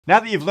Now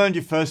that you've learned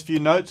your first few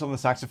notes on the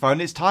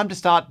saxophone, it's time to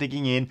start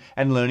digging in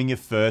and learning your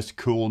first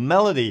cool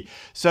melody.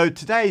 So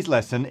today's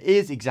lesson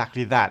is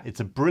exactly that. It's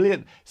a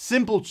brilliant,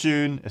 simple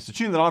tune. It's a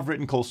tune that I've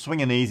written called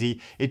Swingin' Easy.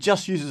 It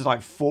just uses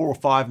like 4 or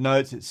 5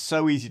 notes. It's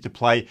so easy to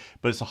play,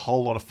 but it's a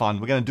whole lot of fun.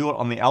 We're going to do it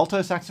on the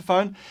alto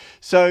saxophone.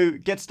 So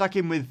get stuck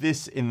in with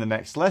this in the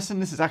next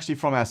lesson. This is actually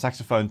from our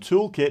saxophone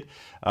toolkit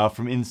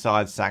from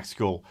inside Sax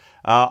School.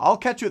 I'll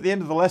catch you at the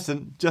end of the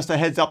lesson. Just a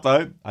heads up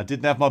though, I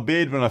didn't have my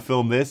beard when I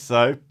filmed this,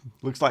 so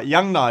looks like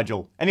young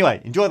Nigel.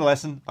 Anyway, enjoy the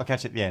lesson. I'll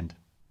catch you at the end.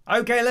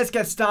 Okay, let's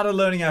get started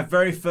learning our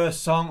very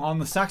first song on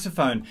the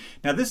saxophone.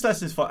 Now this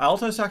lesson is for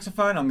alto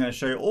saxophone. I'm going to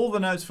show you all the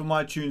notes from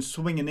my tune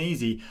Swingin'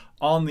 Easy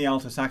on the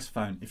alto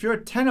saxophone. If you're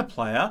a tenor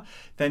player,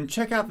 then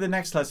check out the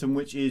next lesson,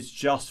 which is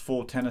just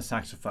for tenor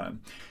saxophone.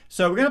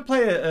 So we're going to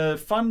play a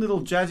fun little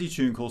jazzy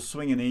tune called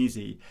Swingin'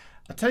 Easy.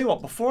 I'll tell you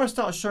what, before I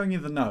start showing you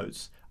the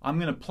notes, I'm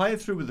going to play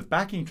it through with the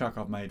backing track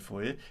I've made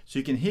for you so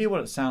you can hear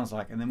what it sounds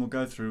like, and then we'll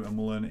go through and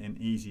we'll learn it in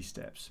easy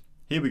steps.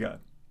 Here we go.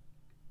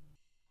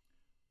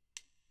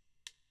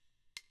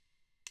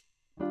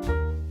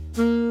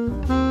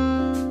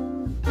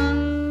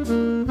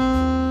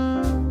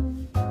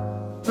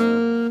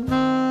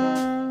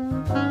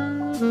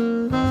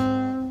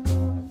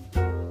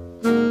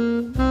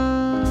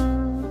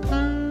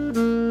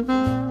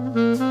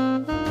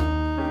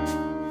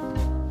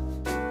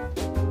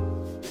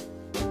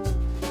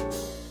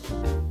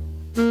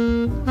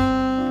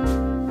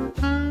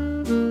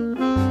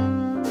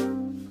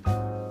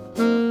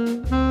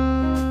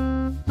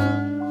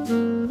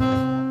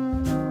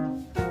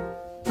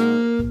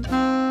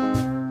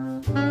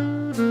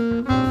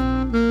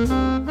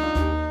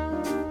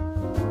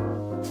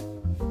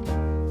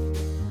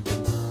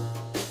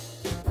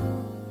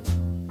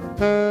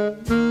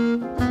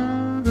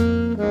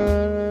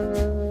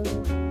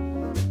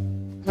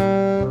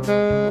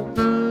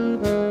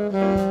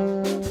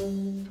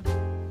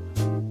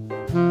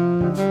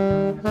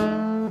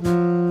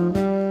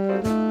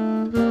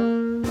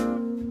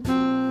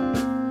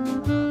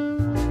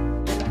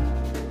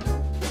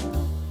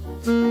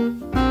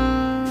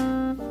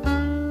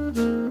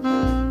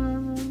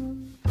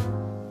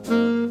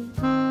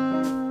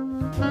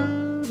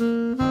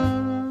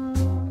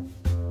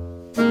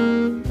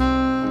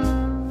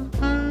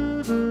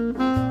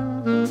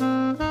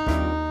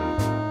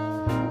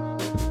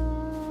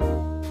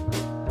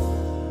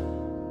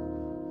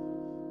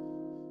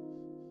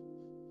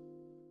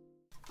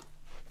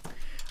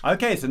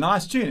 Okay, it's a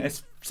nice tune.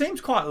 It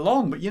seems quite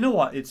long, but you know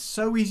what? It's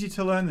so easy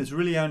to learn. There's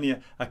really only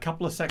a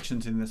couple of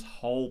sections in this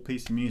whole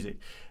piece of music.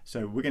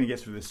 So we're going to get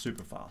through this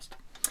super fast.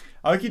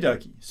 Okie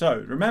dokie.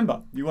 So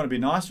remember, you want to be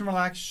nice and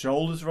relaxed,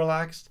 shoulders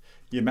relaxed.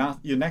 Your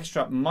neck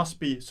strap must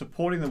be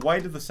supporting the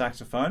weight of the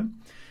saxophone.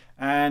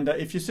 And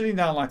if you're sitting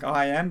down like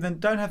I am, then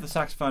don't have the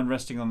saxophone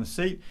resting on the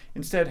seat.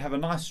 Instead, have a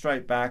nice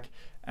straight back,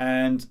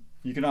 and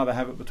you can either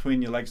have it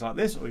between your legs like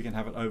this, or you can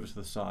have it over to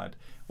the side.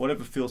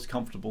 Whatever feels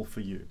comfortable for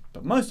you.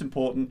 But most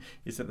important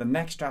is that the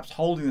neck strap's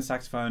holding the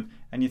saxophone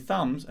and your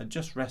thumbs are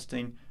just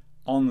resting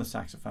on the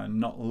saxophone,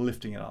 not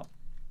lifting it up.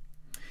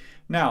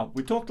 Now,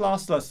 we talked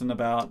last lesson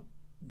about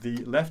the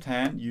left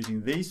hand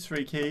using these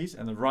 3 keys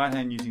and the right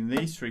hand using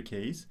these 3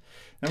 keys.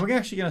 And we're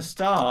actually going to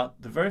start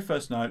the very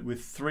first note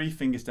with 3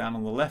 fingers down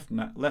on the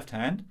left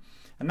hand,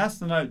 and that's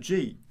the note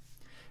G.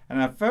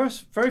 And our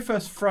very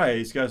first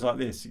phrase goes like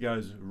this. It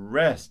goes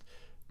rest,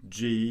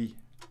 G,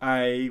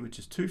 A, which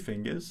is 2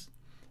 fingers,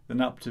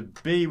 then up to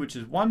B, which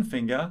is 1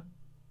 finger,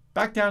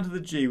 back down to the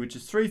G, which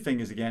is 3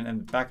 fingers again,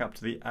 and back up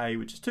to the A,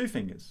 which is 2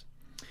 fingers.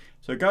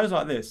 So it goes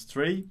like this: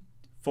 3,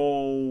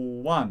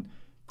 4, 1,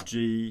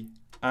 G,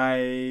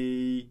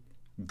 A,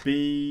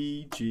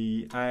 B,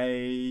 G,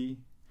 A.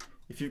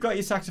 If you've got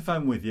your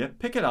saxophone with you,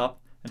 pick it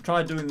up and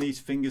try doing these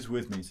fingers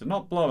with me. So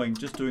not blowing,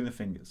 just doing the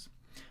fingers.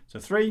 So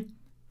 3,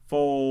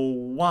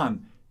 4,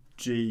 1,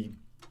 G,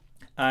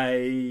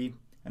 A,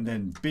 and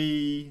then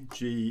B,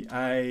 G,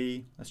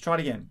 A. Let's try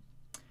it again.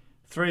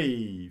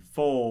 3,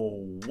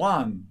 4,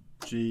 1,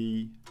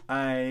 G,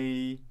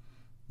 A,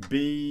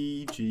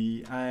 B,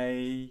 G,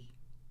 A.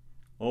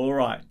 All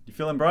right, you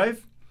feeling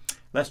brave?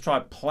 Let's try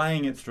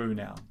playing it through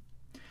now.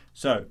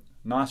 So,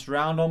 nice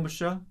round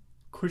embouchure,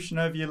 cushion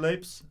over your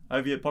lips,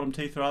 over your bottom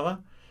teeth rather.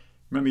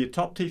 Remember, your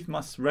top teeth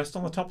must rest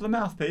on the top of the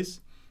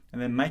mouthpiece,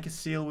 and then make a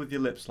seal with your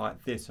lips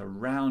like this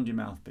around your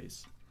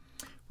mouthpiece.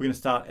 We're going to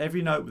start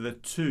every note with a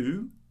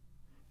 2.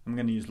 I'm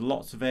going to use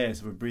lots of air,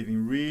 so we're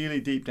breathing really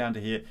deep down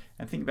to here,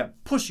 and think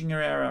about pushing your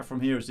air out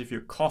from here as if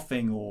you're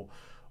coughing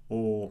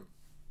or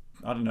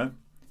I don't know,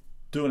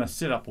 doing a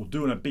sit-up or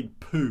doing a big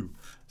poo.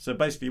 So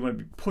basically you want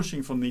to be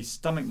pushing from these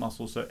stomach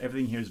muscles so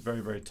everything here is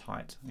very, very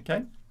tight.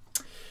 Okay?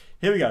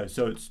 Here we go.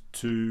 So it's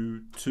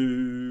 2,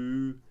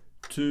 2,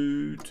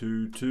 2,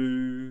 2,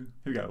 2.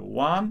 Here we go.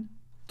 1,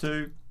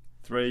 2,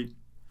 3,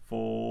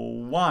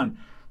 4, 1.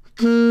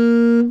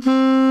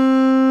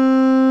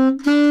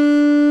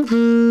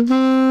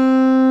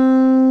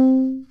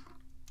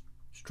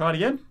 Let's try it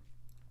again.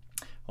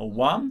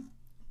 1,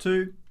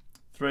 2,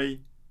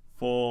 3,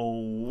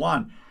 4,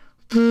 1.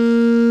 Okay,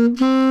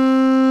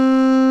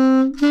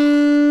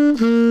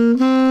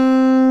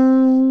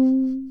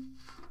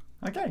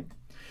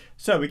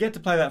 so we get to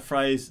play that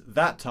phrase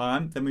that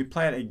time, then we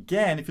play it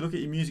again. If you look at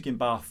your music in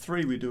bar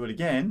 3, we do it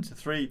again. So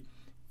 3,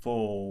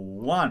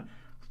 4, 1.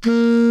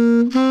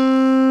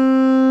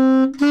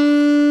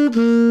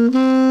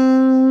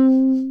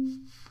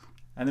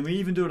 And then we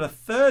even do it a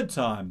third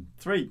time.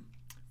 3,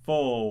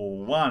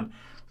 4, 1.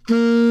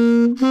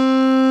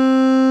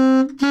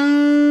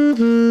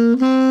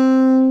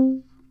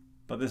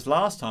 But this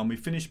last time we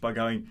finished by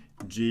going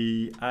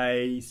G,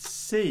 A,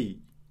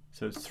 C.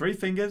 So it's 3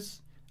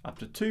 fingers up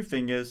to 2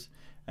 fingers,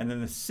 and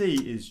then the C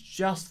is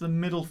just the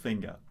middle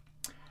finger.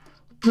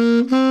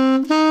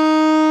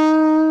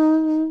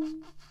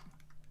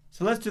 So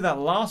let's do that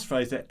last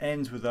phrase that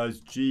ends with those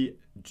G,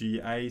 G,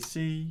 A,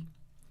 C.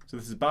 So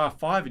this is bar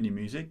 5 in your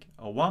music.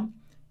 1,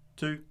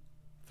 2,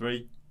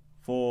 3,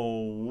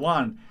 4,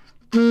 1.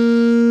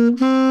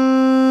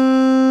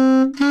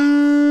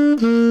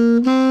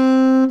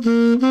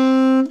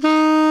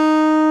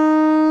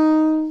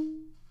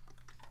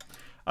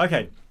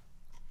 Okay,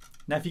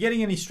 now if you're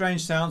getting any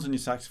strange sounds on your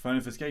saxophone,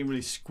 if it's getting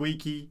really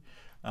squeaky,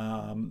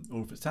 or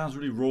if it sounds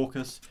really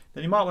raucous,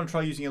 then you might want to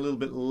try using a little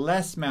bit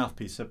less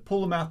mouthpiece. So pull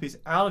the mouthpiece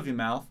out of your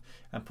mouth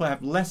and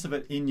have less of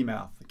it in your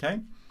mouth, okay?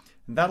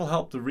 And that'll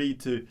help the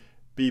reed to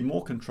be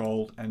more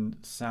controlled and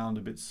sound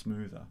a bit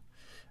smoother.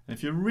 And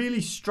if you're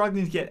really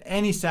struggling to get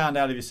any sound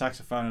out of your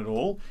saxophone at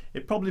all,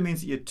 it probably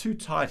means that you're too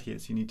tight here,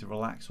 so you need to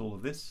relax all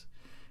of this.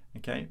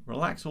 Okay,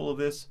 relax all of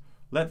this,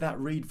 let that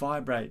reed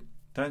vibrate.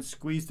 Don't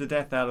squeeze the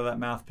death out of that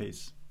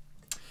mouthpiece.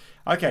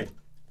 Okay,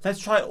 let's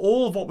try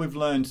all of what we've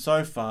learned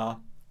so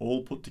far,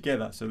 all put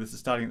together. So this is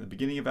starting at the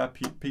beginning of our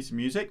piece of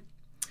music.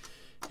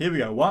 Here we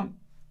go. 1,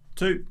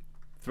 2,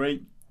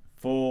 3,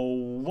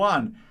 4,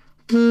 1.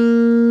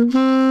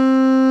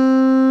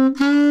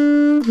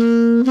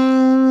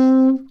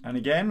 And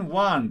again,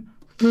 1.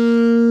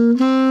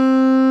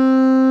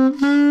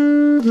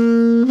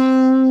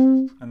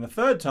 And the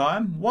third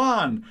time,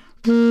 1.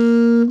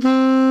 And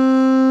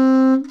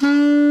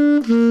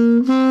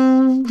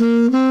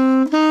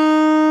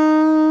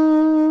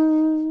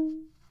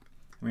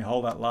we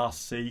hold that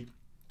last C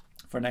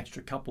for an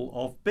extra couple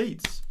of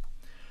beats.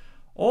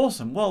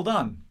 Awesome, well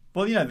done.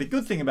 Well, you know, the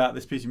good thing about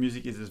this piece of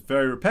music is it's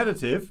very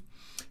repetitive.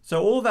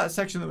 So all that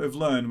section that we've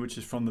learned, which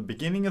is from the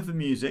beginning of the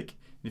music,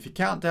 if you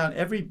count down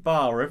every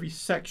bar or every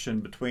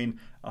section between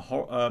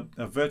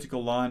a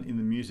vertical line in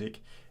the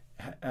music,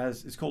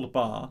 it's called a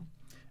bar,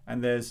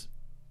 and there's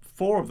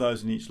 4 of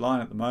those in each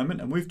line at the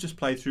moment, and we've just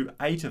played through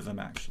 8 of them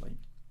actually.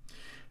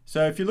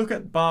 So if you look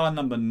at bar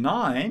number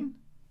 9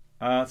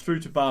 through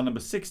to bar number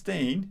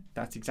 16,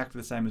 that's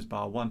exactly the same as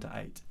bar 1 to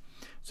 8.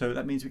 So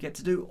that means we get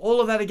to do all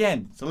of that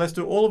again. So let's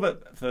do all of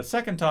it for the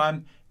second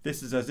time.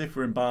 This is as if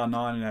we're in bar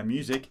 9 in our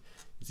music.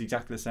 It's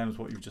exactly the same as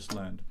what you've just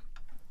learned.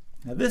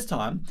 Now this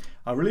time,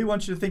 I really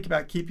want you to think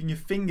about keeping your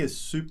fingers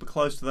super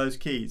close to those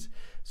keys.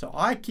 So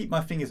I keep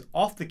my fingers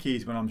off the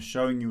keys when I'm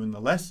showing you in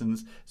the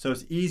lessons, so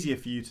it's easier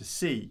for you to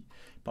see.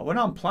 But when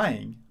I'm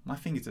playing, my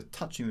fingers are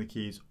touching the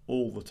keys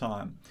all the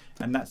time,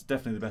 and that's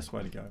definitely the best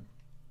way to go.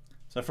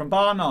 So from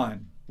bar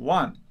 9,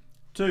 1,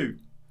 2,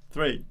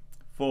 3,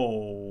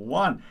 4,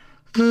 1.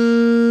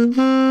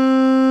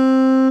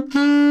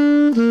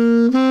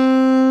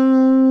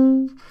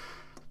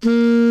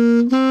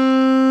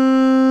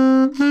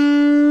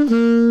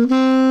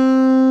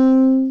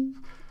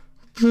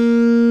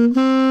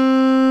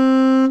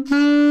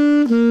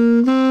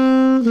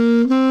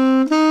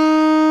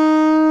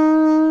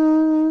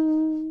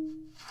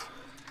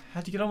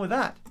 How'd you get on with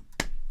that?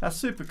 That's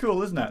super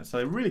cool, isn't it? So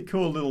a really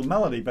cool little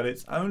melody, but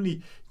it's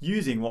only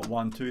using, what,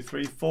 1, 2,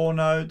 3, 4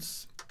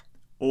 notes.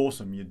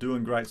 Awesome, you're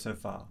doing great so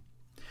far.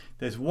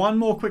 There's one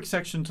more quick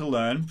section to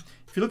learn.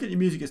 If you look at your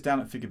music, it's down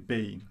at figure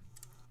B.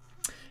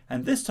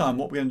 And this time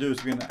what we're going to do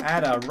is we're going to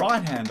add our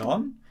right hand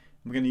on.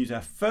 We're going to use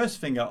our first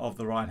finger of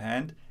the right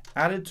hand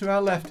added to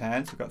our left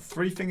hand. So we've got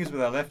 3 fingers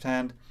with our left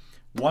hand,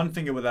 1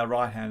 finger with our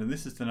right hand, and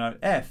this is the note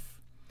F.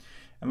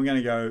 And we're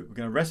going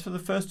to rest for the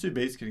first 2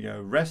 beats. We're going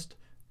to go rest,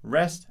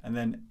 rest, and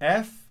then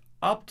F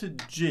up to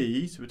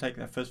G. So we take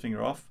that first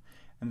finger off,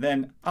 and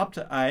then up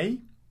to A,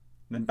 and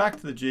then back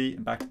to the G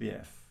and back to the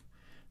F.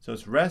 So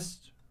it's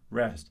rest,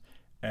 rest,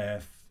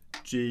 F,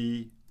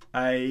 G,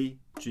 A,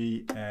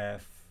 G,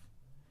 F.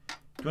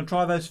 Do you want to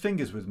try those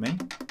fingers with me?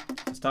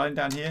 So starting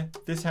down here,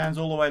 this hand's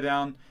all the way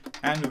down,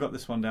 and we've got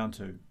this one down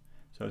too.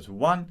 So it's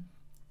 1,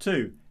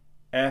 2,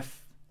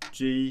 F,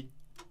 G,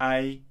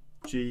 A,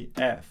 G,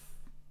 F.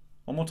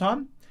 One more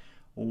time.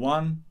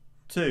 1,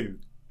 2,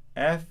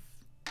 F,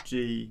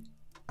 G,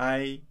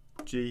 A,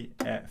 G,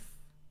 F.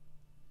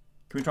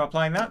 Can we try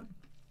playing that?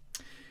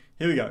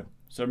 Here we go.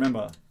 So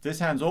remember, this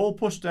hand's all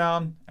pushed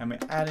down, and we're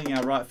adding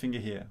our right finger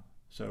here.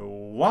 So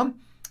 1,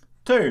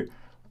 2.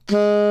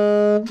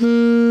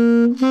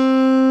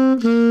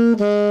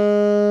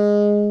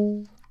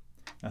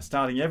 Now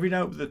starting every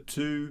note with a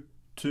 2,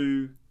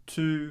 2,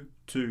 2,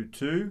 2,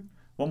 2.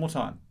 One more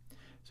time.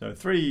 So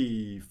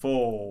 3,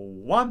 4,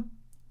 1,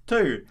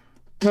 2.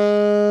 Okay.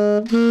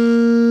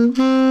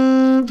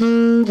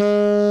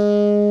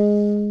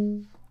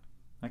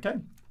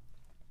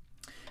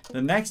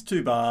 The next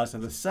two bars are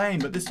the same,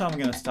 but this time we're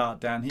going to start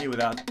down here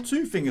with our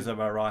two fingers of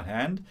our right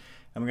hand,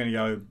 and we're going to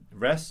go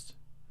rest,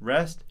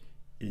 rest,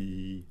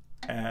 E,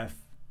 F,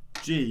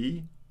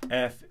 G,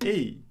 F,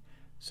 E.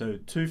 So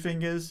two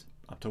fingers,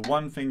 up to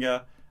one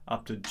finger,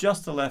 up to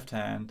just the left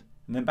hand,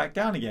 and then back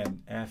down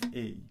again, F,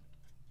 E.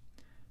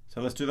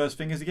 So let's do those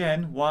fingers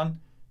again. 1,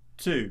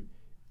 2,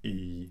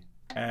 E,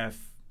 F,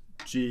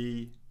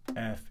 G,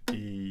 F,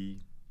 E.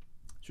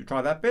 Should we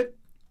try that bit?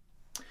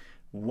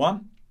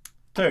 1,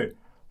 2.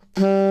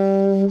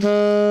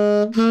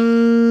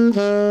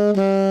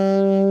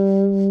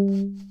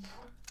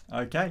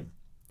 Okay.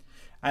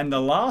 And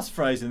the last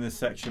phrase in this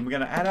section, we're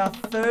going to add our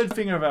third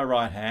finger of our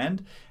right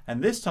hand,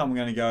 and this time what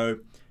are we going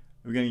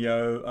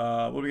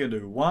to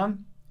do?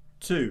 1,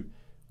 2,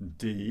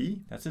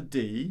 D, that's a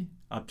D,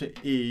 up to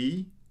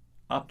E,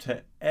 up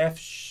to F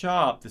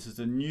sharp. This is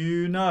a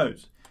new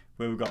note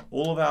where we've got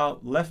all of our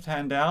left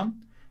hand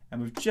down,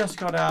 and we've just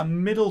got our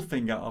middle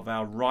finger of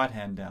our right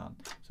hand down.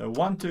 So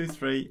 1, 2,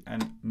 3,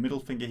 and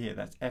middle finger here,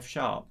 that's F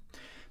sharp.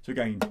 So we're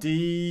going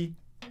D,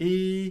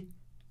 E,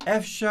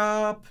 F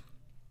sharp,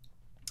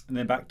 and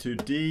then back to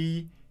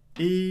D,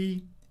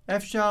 E,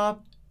 F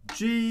sharp,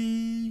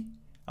 G,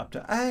 up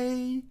to A,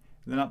 and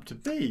then up to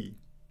B.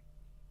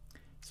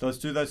 So let's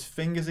do those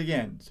fingers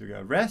again. So we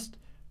go rest,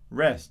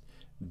 rest,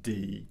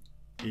 D,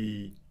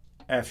 E,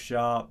 F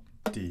sharp,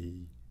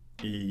 D,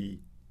 E,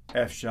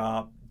 F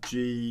sharp,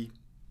 G,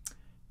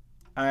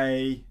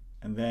 A,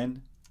 and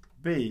then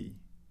B.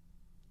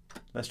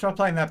 Let's try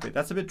playing that bit.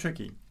 That's a bit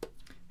tricky.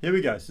 Here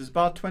we go. So this is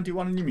bar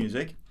 21 in your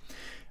music.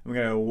 And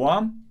we're going to go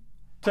 1,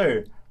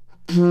 2.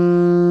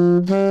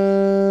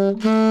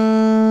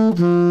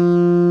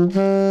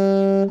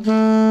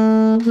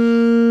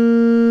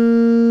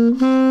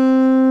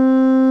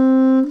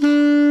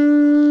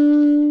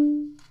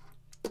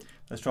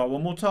 Let's try it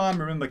one more time.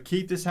 Remember,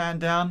 keep this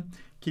hand down.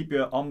 Keep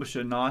your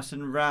embouchure nice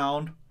and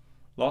round.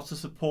 Lots of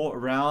support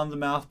around the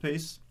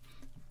mouthpiece.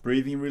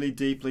 Breathing really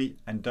deeply,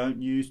 and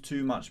don't use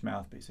too much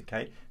mouthpiece,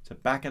 okay? So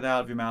back it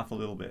out of your mouth a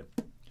little bit.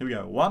 Here we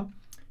go. 1,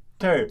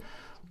 2.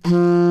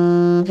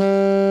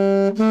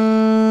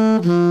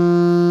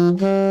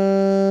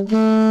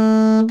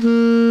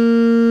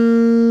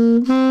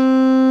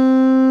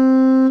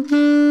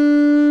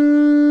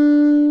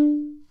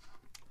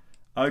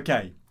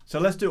 Okay, so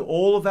let's do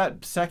all of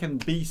that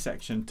second B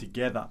section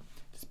together.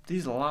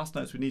 These are the last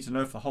notes we need to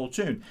know for the whole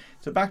tune.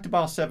 So back to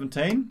bar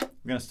 17. We're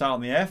going to start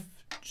on the F,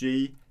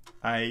 G,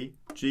 A,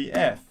 G,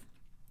 F.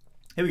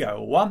 Here we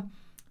go. 1,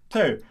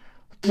 2.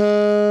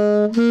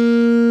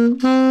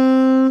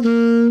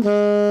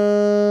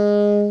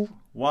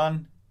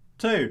 1,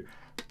 2.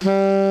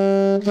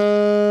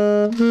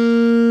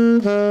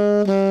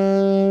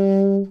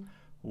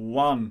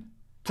 1,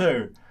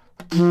 2.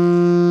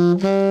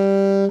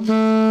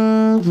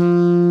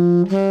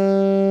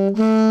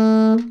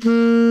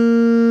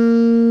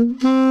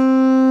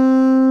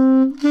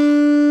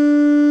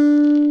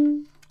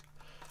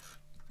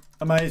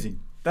 Amazing.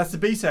 That's the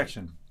B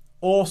section.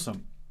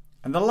 Awesome.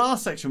 And the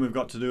last section we've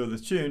got to do of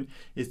this tune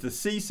is the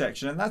C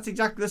section, and that's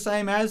exactly the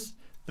same as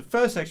the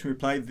first section we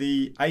played,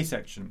 the A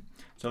section.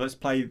 So let's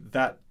play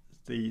that,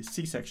 the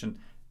C section,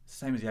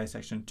 same as the A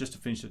section, just to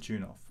finish the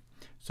tune off.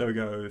 So we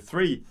go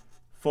 3,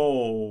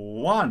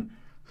 4, 1.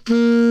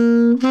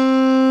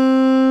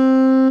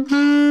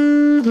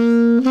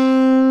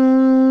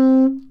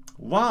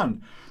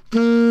 1.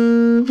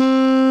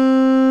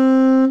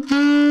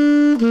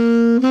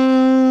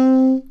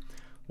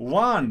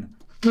 One.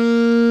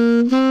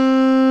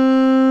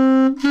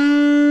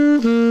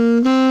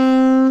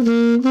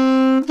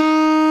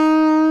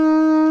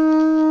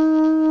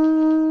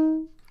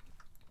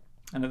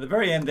 And at the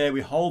very end there,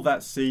 we hold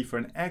that C for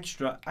an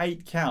extra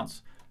 8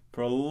 counts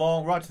for a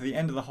long, right to the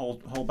end of the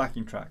whole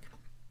backing track.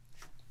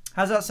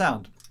 How's that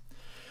sound?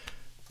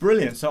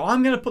 Brilliant. So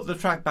I'm going to put the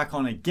track back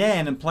on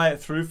again and play it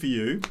through for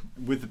you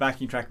with the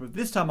backing track, but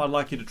this time I'd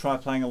like you to try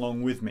playing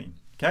along with me.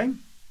 Okay?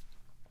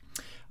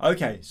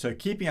 Okay, so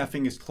keeping our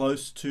fingers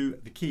close to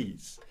the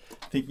keys,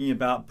 thinking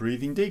about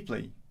breathing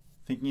deeply,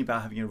 thinking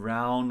about having a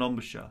round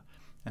embouchure,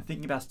 and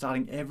thinking about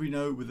starting every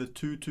note with a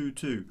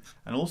 2-2-2.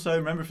 And also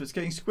remember, if it's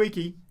getting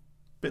squeaky,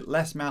 a bit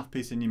less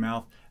mouthpiece in your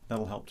mouth,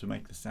 that'll help to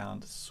make the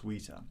sound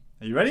sweeter.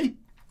 Are you ready?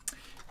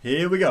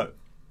 Here we go.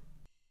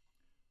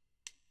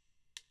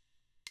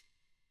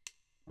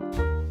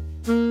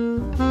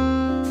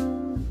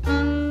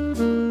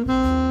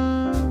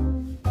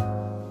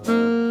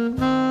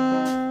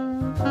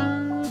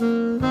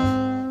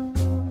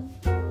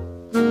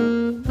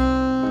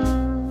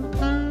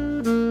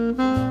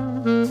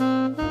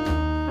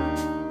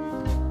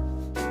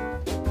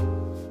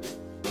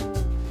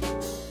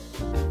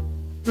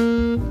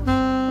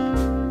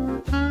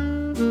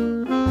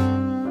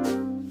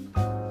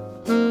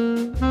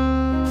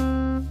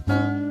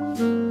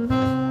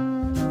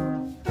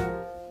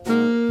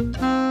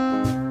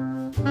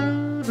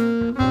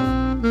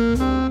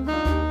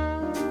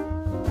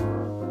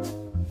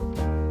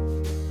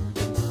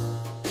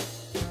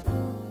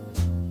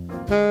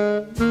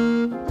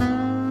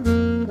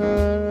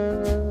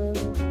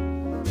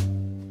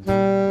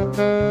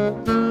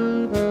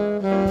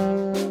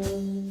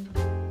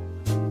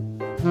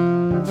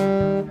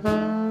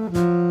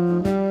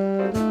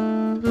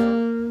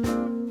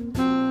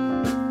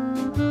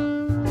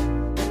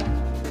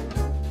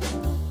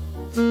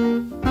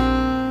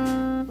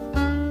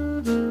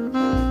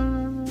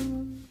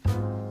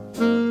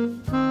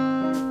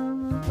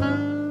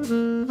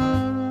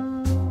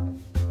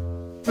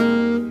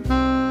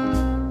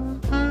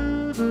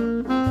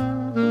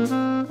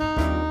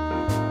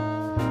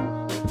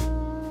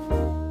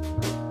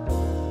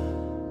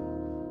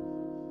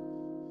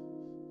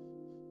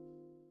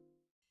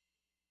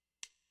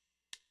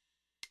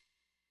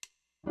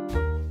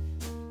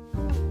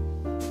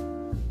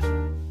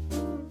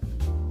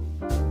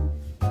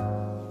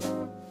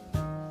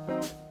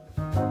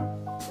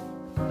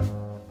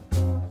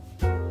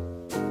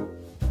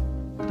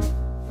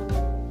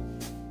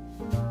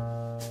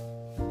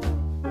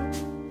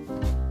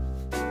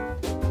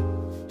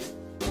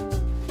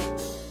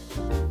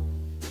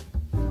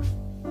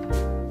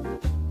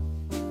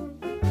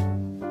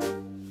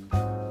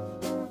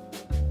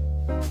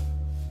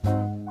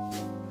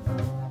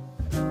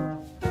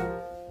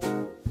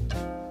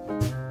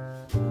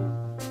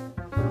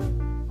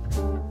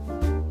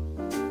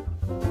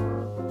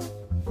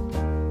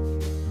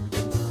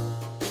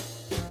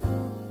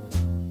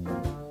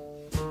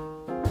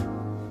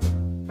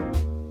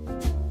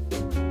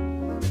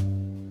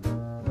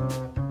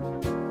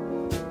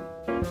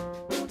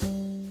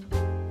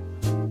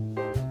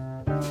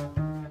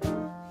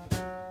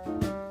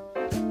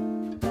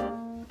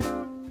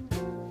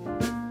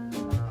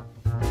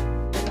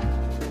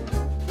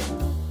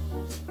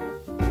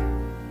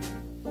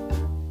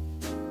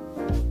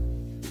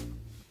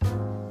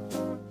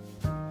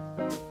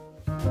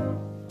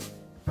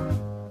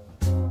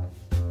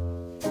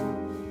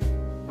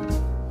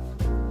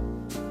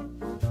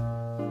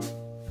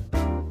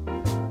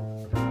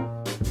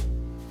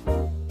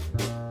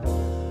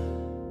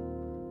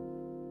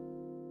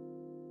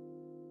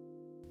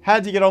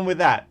 How'd you get on with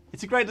that?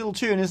 It's a great little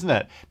tune, isn't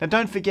it? Now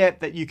don't forget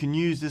that you can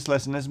use this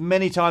lesson as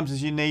many times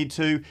as you need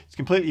to. It's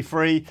completely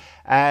free,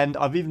 and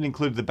I've even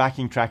included the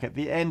backing track at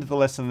the end of the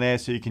lesson there,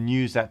 so you can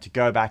use that to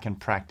go back and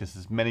practice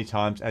as many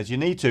times as you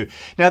need to.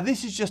 Now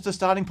this is just a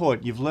starting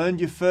point. You've learned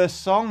your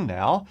first song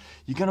now.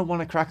 You're going to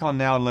want to crack on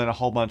now and learn a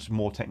whole bunch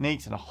more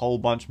techniques and a whole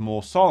bunch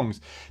more songs.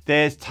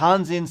 There's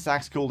tons in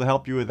Sax School to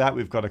help you with that.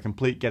 We've got a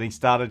complete Getting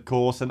Started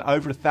course and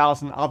over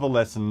 1,000 other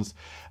lessons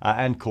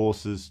and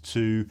courses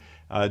to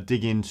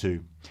dig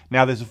into.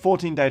 Now there's a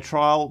 14-day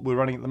trial we're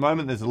running at the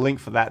moment. There's a link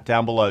for that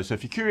down below. So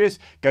if you're curious,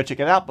 go check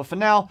it out. But for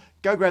now,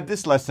 go grab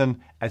this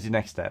lesson as your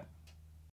next step.